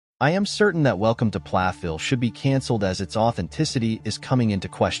I am certain that Welcome to Plathville should be cancelled as its authenticity is coming into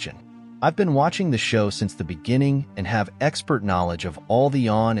question. I've been watching the show since the beginning and have expert knowledge of all the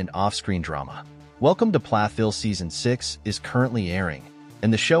on- and off-screen drama. Welcome to Plathville Season 6 is currently airing,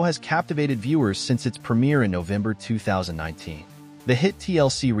 and the show has captivated viewers since its premiere in November 2019. The hit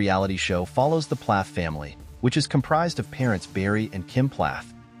TLC reality show follows the Plath family, which is comprised of parents Barry and Kim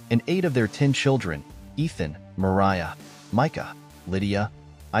Plath, and 8 of their 10 children, Ethan, Mariah, Micah, Lydia,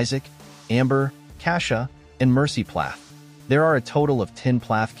 Isaac, Amber, Kasha, and Mercy Plath. There are a total of 10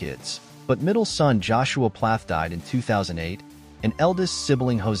 Plath kids, but middle son Joshua Plath died in 2008, and eldest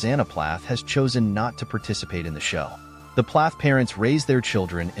sibling Hosanna Plath has chosen not to participate in the show. The Plath parents raised their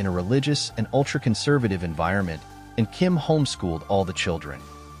children in a religious and ultra-conservative environment, and Kim homeschooled all the children.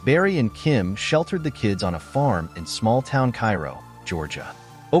 Barry and Kim sheltered the kids on a farm in small-town Cairo, Georgia.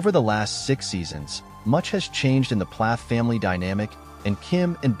 Over the last 6 seasons, much has changed in the Plath family dynamic and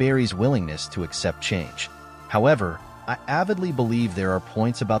Kim and Barry's willingness to accept change. However, I avidly believe there are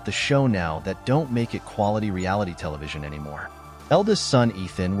points about the show now that don't make it quality reality television anymore. Eldest son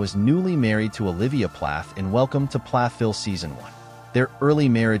Ethan was newly married to Olivia Plath in Welcome to Plathville Season 1. Their early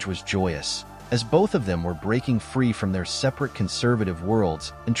marriage was joyous, as both of them were breaking free from their separate conservative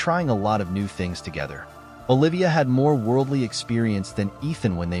worlds and trying a lot of new things together. Olivia had more worldly experience than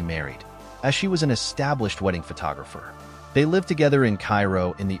Ethan when they married, as she was an established wedding photographer. They lived together in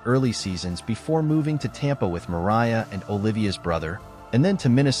Cairo in the early seasons before moving to Tampa with Mariah and Olivia's brother, and then to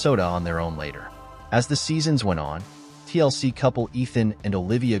Minnesota on their own later. As the seasons went on, TLC couple Ethan and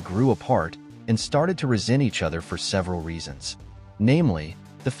Olivia grew apart and started to resent each other for several reasons. Namely,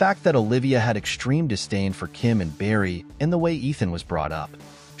 the fact that Olivia had extreme disdain for Kim and Barry and the way Ethan was brought up.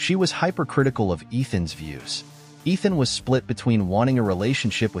 She was hypercritical of Ethan's views. Ethan was split between wanting a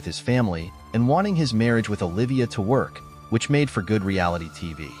relationship with his family and wanting his marriage with Olivia to work, which made for good reality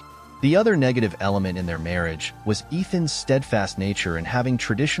TV. The other negative element in their marriage was Ethan's steadfast nature and having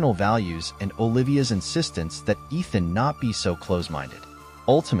traditional values and Olivia's insistence that Ethan not be so close-minded.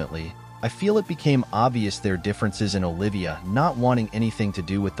 Ultimately, I feel it became obvious their differences in Olivia not wanting anything to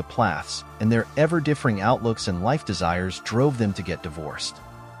do with the Plaths, and their ever-differing outlooks and life desires drove them to get divorced.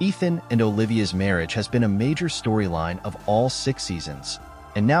 Ethan and Olivia's marriage has been a major storyline of all 6 seasons,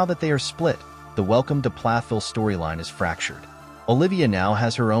 and now that they are split, the Welcome to Plathville storyline is fractured. Olivia now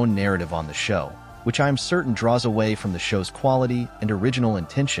has her own narrative on the show, which I am certain draws away from the show's quality and original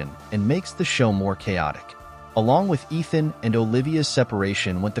intention and makes the show more chaotic. Along with Ethan and Olivia's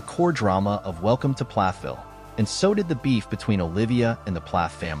separation went the core drama of Welcome to Plathville, and so did the beef between Olivia and the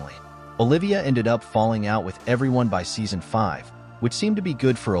Plath family. Olivia ended up falling out with everyone by Season 5, which seemed to be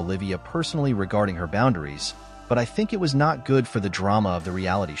good for Olivia personally regarding her boundaries, but I think it was not good for the drama of the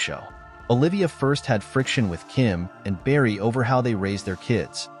reality show. Olivia first had friction with Kim and Barry over how they raised their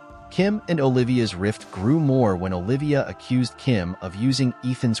kids. Kim and Olivia's rift grew more when Olivia accused Kim of using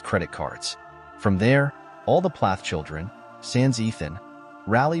Ethan's credit cards. From there, all the Plath children, sans Ethan,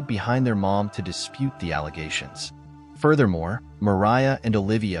 rallied behind their mom to dispute the allegations. Furthermore, Mariah and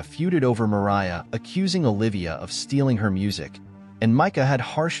Olivia feuded over Mariah, accusing Olivia of stealing her music, and Micah had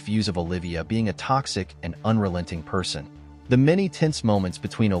harsh views of Olivia being a toxic and unrelenting person. The many tense moments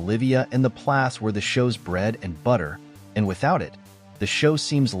between Olivia and the Plaths were the show's bread and butter, and without it, the show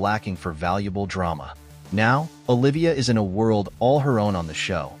seems lacking for valuable drama. Now, Olivia is in a world all her own on the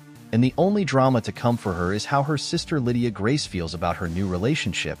show, and the only drama to come for her is how her sister Lydia Grace feels about her new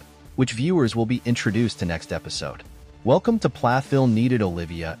relationship, which viewers will be introduced to next episode. Welcome to Plathville needed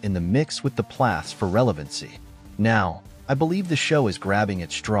Olivia in the mix with the Plaths for relevancy. Now, I believe the show is grabbing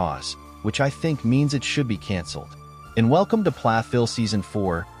at straws, which I think means it should be cancelled. In Welcome to Plathville Season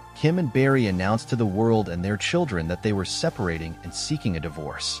 4, Kim and Barry announced to the world and their children that they were separating and seeking a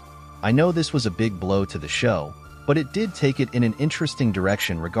divorce. I know this was a big blow to the show, but it did take it in an interesting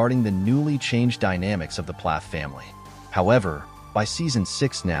direction regarding the newly changed dynamics of the Plath family. However, by Season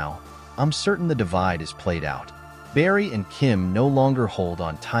 6 now, I'm certain the divide is played out. Barry and Kim no longer hold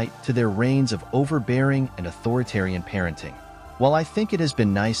on tight to their reigns of overbearing and authoritarian parenting. While I think it has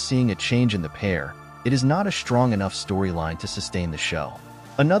been nice seeing a change in the pair, it is not a strong enough storyline to sustain the show.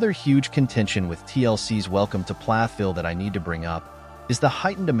 Another huge contention with TLC's Welcome to Plathville that I need to bring up is the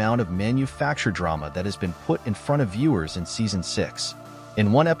heightened amount of manufactured drama that has been put in front of viewers in Season 6.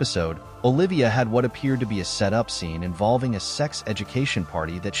 In one episode, Olivia had what appeared to be a set-up scene involving a sex education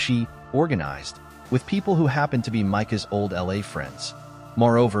party that she organized, with people who happened to be Micah's old LA friends.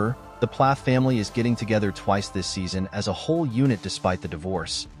 Moreover, the Plath family is getting together twice this season as a whole unit despite the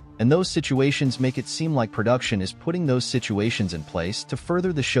divorce, and those situations make it seem like production is putting those situations in place to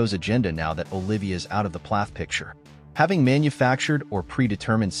further the show's agenda now that Olivia is out of the Plath picture. Having manufactured or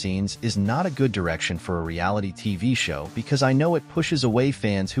predetermined scenes is not a good direction for a reality TV show because I know it pushes away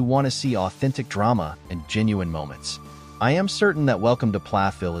fans who want to see authentic drama and genuine moments. I am certain that Welcome to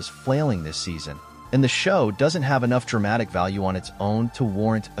Plathville is flailing this season, and the show doesn't have enough dramatic value on its own to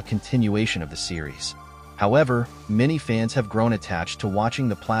warrant a continuation of the series. However, many fans have grown attached to watching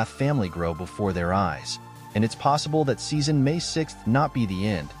the Plath family grow before their eyes, and it's possible that season May 6th not be the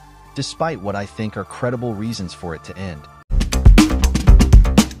end, despite what I think are credible reasons for it to end.